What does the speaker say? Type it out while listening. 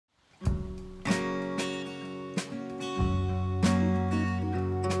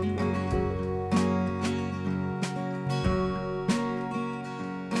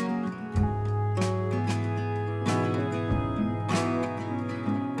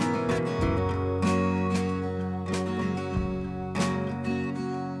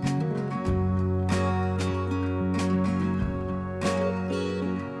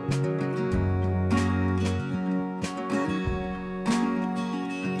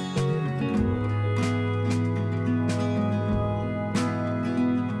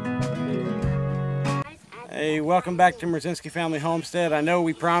Hey, welcome back to Merzinski Family Homestead. I know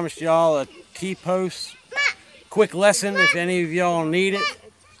we promised y'all a T-post quick lesson if any of y'all need it.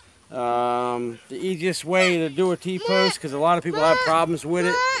 The easiest way to do a T-post, because a lot of people have problems with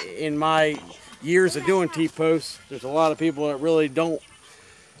it. In my years of doing T-posts, there's a lot of people that really don't,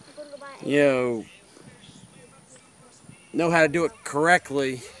 know how to do it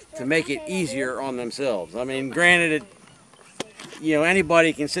correctly to make it easier on themselves. I mean, granted,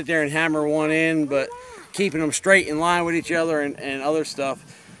 anybody can sit there and hammer one in, but keeping them straight in line with each other and other stuff,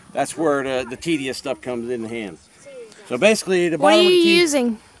 that's where the tedious stuff comes in hand. So basically, the bottom of the What are you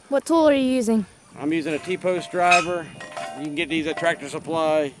using? What tool are you using? I'm using a T-post driver. You can get these at Tractor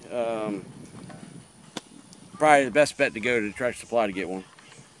Supply. Probably the best bet to go to Tractor Supply to get one.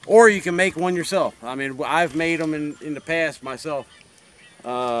 Or you can make one yourself. I mean, I've made them in the past myself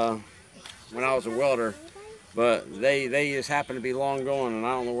when I was a welder, but they just happen to be long gone and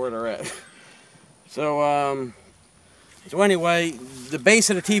I don't know where they're at. So anyway, the base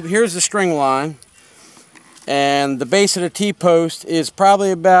of the T, here's the string line, and the base of the T-post is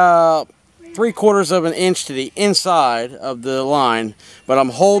probably about 3/4 of an inch to the inside of the line, but I'm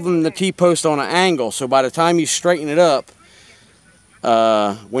holding the T-post on an angle, so by the time you straighten it up,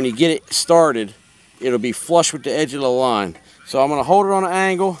 when you get it started, it'll be flush with the edge of the line. So I'm going to hold it on an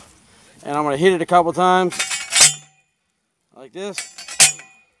angle, and I'm going to hit it a couple times, like this.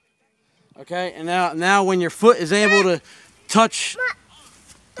 Okay, and now when your foot is able to touch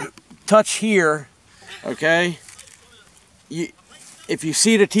here, okay, if you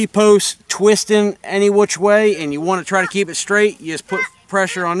see the T-post twisting any which way and you want to try to keep it straight, you just put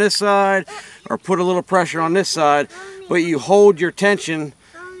pressure on this side or put a little pressure on this side, but you hold your tension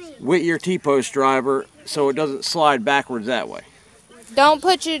with your T-post driver so it doesn't slide backwards that way. Don't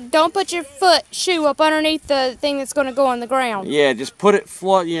put your shoe up underneath the thing that's going to go on the ground. Yeah, just put it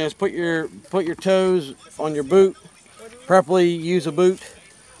flat. Just put your toes on your boot. Preferably use a boot,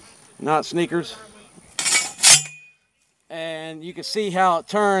 not sneakers. And you can see how it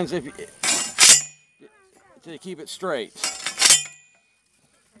turns to keep it straight.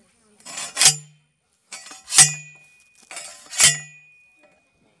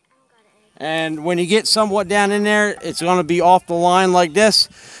 And when you get somewhat down in there, it's going to be off the line like this.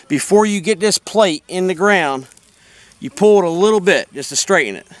 Before you get this plate in the ground, you pull it a little bit just to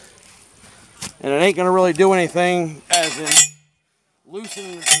straighten it. And it ain't going to really do anything as in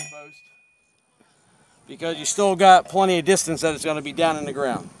loosening the T-post, because you still got plenty of distance that it's going to be down in the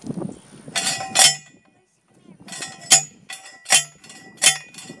ground.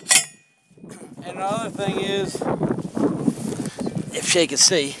 And another thing is, if you can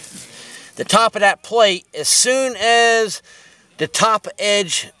see, the top of that plate, as soon as the top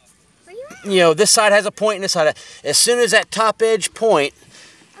edge, this side has a point and this side, as soon as that top edge point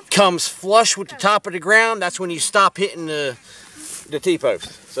comes flush with the top of the ground, that's when you stop hitting the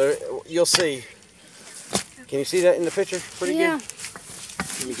T-post. So you'll see. Can you see that in the picture pretty good?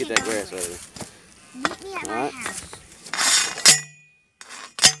 Let me get that grass out of there. Meet me at my house.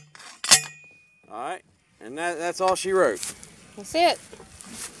 All right, and that's all she wrote. That's it.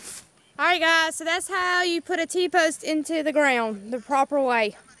 Alright guys, so that's how you put a T-post into the ground, the proper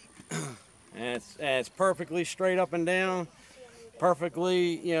way. And it's perfectly straight up and down.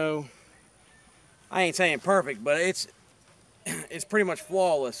 Perfectly, I ain't saying perfect, but it's pretty much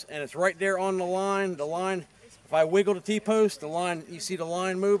flawless. And it's right there on the line. The line, if I wiggle the T-post, the line, you see the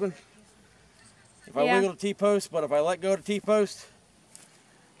line moving? If I wiggle the T-post, but if I let go of the T-post,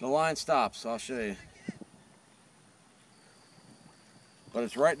 the line stops. I'll show you. But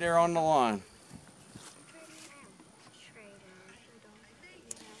it's right there on the line.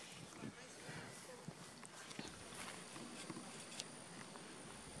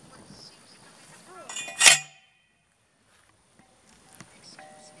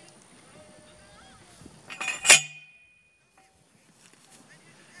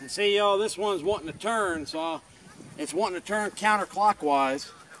 And see, y'all, this one's wanting to turn, so it's wanting to turn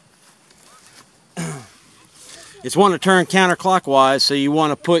counterclockwise. It's wanting to turn counterclockwise, so you want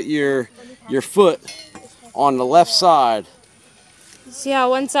to put your foot on the left side. See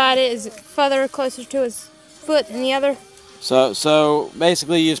how one side is further closer to his foot than the other? So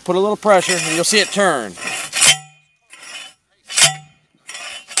basically you just put a little pressure and you'll see it turn.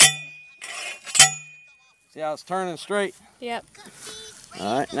 See how it's turning straight? Yep.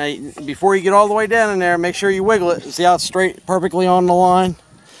 Alright, now before you get all the way down in there, make sure you wiggle it. See how it's straight, perfectly on the line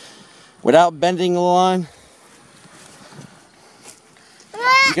without bending the line.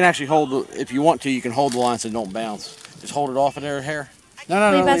 You can actually hold, if you want to, you can hold the line so it don't bounce. Just hold it off of their hair.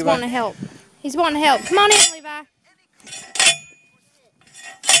 No, Levi's wanting to help. He's wanting to help. Come on in, Levi.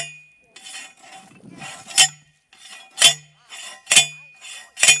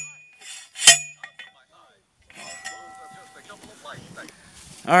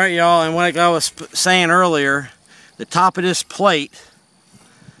 All right, y'all, and like I was saying earlier, the top of this plate,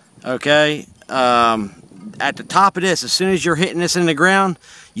 okay, at the top of this, as soon as you're hitting this in the ground,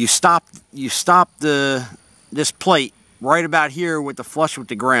 you stop this plate right about here with the flush with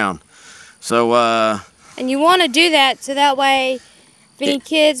the ground. So and you want to do that so that way if any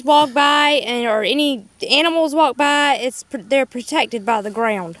kids walk by or any animals walk by, they're protected by the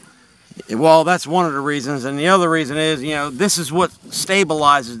ground. Well, that's one of the reasons, and the other reason is, you know, this is what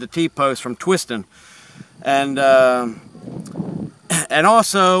stabilizes the T-post from twisting. And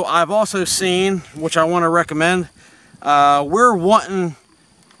also, I've also seen, which I want to recommend, we're wanting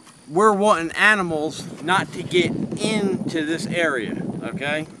animals not to get into this area,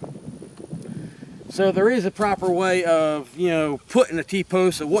 okay? So there is a proper way of, you know, putting a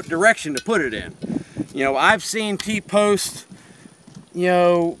T-post, of what direction to put it in. You know, I've seen T-posts, you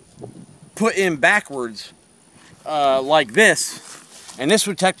know, put in backwards like this, and this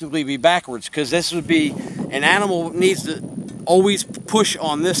would technically be backwards because this would be, an animal needs to always push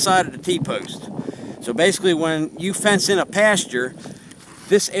on this side of the T-post. So basically when you fence in a pasture,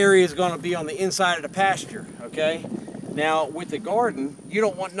 this area is going to be on the inside of the pasture, okay? Now with the garden, you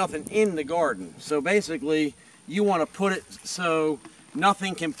don't want nothing in the garden. So basically you want to put it so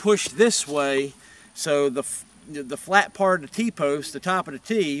nothing can push this way, so the flat part of the T-post, the top of the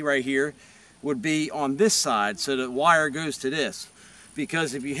T right here, would be on this side, so the wire goes to this.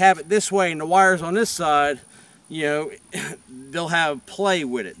 Because if you have it this way and the wire's on this side, you know, they'll have play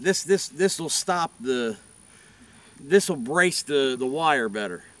with it. This will stop the, this will brace the wire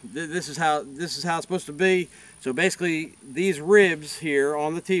better. This is how it's supposed to be. So basically these ribs here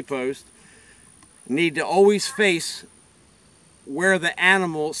on the T-post need to always face where the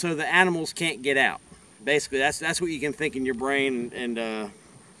animal, so the animals can't get out. Basically that's what you can think in your brain, and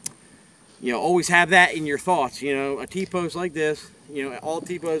you know, always have that in your thoughts. You know, a T-post like this, you know, all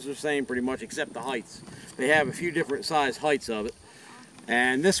T-posts are the same pretty much except the heights. They have a few different size heights of it,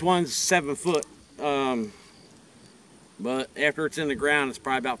 and this one's 7 foot, but after it's in the ground it's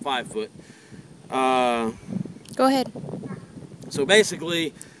probably about 5 foot. Go ahead. So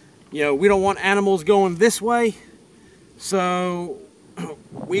basically, you know, we don't want animals going this way, so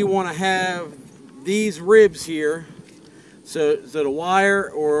we want to have these ribs here, so the wire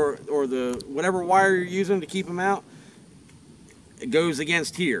or the whatever wire you're using to keep them out, it goes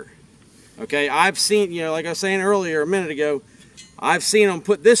against here. Okay, I've seen, you know, like I was saying earlier a minute ago, I've seen them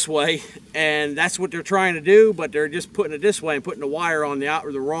put this way, and that's what they're trying to do, but they're just putting it this way and putting the wire on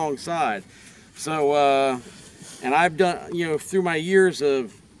the wrong side. So and I've done, you know, through my years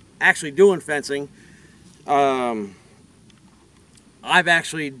of actually doing fencing, I've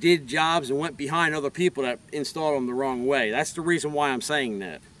actually did jobs and went behind other people that installed them the wrong way. That's the reason why I'm saying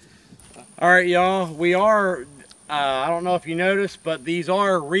that. All right, y'all, we are, I don't know if you noticed, but these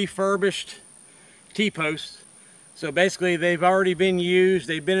are refurbished T-posts. So basically they've already been used.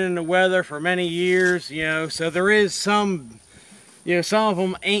 They've been in the weather for many years, you know, so there is some, you know, some of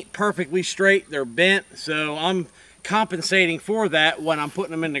them ain't perfectly straight. They're bent, so I'm compensating for that when I'm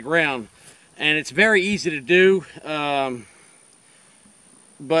putting them in the ground. And it's very easy to do.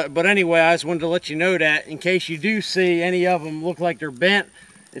 But anyway, I just wanted to let you know that in case you do see any of them look like they're bent,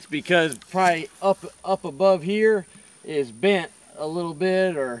 it's because probably up above here is bent a little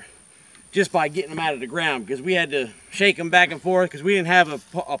bit, or just by getting them out of the ground, because we had to shake them back and forth because we didn't have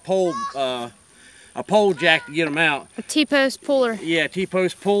a pole jack to get them out. A T-post puller. Yeah,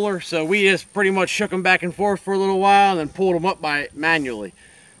 T-post puller. So we just pretty much shook them back and forth for a little while and then pulled them up manually.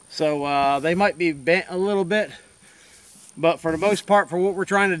 So they might be bent a little bit, but for the most part, for what we're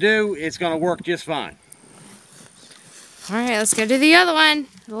trying to do, it's going to work just fine. All right, let's go do the other one.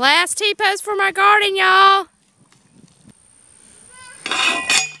 The last T-post for my garden, y'all.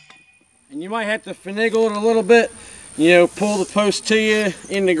 And you might have to finagle it a little bit, you know, pull the post to you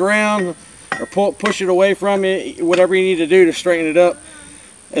in the ground, or push it away from you, whatever you need to do to straighten it up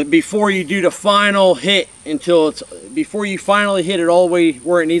before you do the final hit, before you finally hit it all the way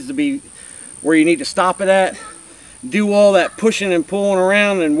where it needs to be, where you need to stop it at. Do all that pushing and pulling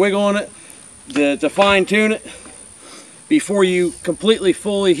around and wiggling it to fine tune it before you completely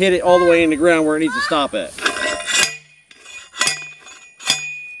fully hit it all the way in the ground where it needs to stop at.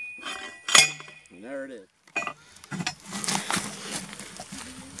 And there it is.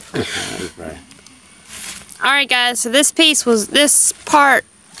 Alright guys, so this part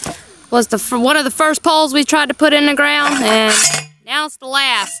was one of the first poles we tried to put in the ground, and now it's the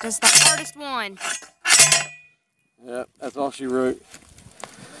last. It's the hardest one. Yep, that's all she wrote.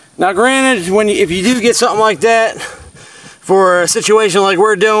 Now granted, if you do get something like that for a situation like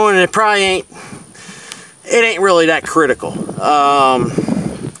we're doing, it ain't really that critical.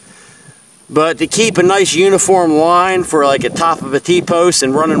 But to keep a nice uniform line for like a top of a T-post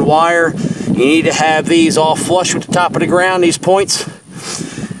and running wire, you need to have these all flush with the top of the ground, these points,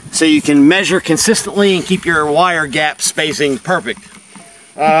 so you can measure consistently and keep your wire gap spacing perfect.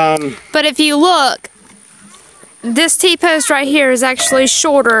 But if you look, this T-post right here is actually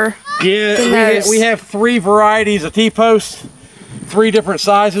shorter. Yeah, we have 3 varieties of T-posts, 3 different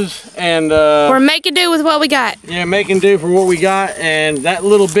sizes, and we're making do with what we got. Yeah, making do for what we got, and that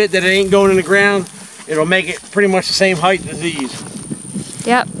little bit that it ain't going in the ground, it'll make it pretty much the same height as these.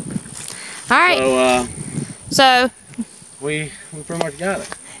 Yep. All right. So we pretty much got it.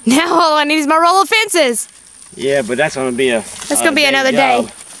 Now all I need is my roll of fences. Yeah, but that's gonna be another day.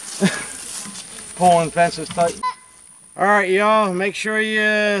 Pulling fences tight. All right, y'all. Make sure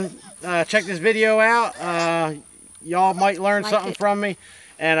you check this video out. Y'all might learn something from me,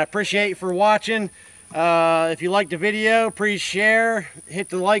 and I appreciate you for watching. If you liked the video, please share, hit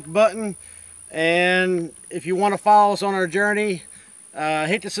the like button, and if you want to follow us on our journey,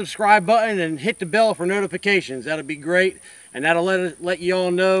 hit the subscribe button and hit the bell for notifications. That'll be great, and that'll let you all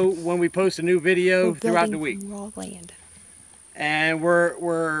know when we post a new video throughout the week. Raw land. And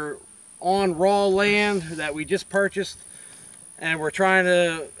we're on raw land that we just purchased, and we're trying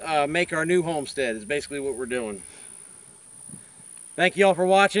to make our new homestead is basically what we're doing. Thank you all for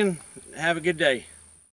watching. Have a good day.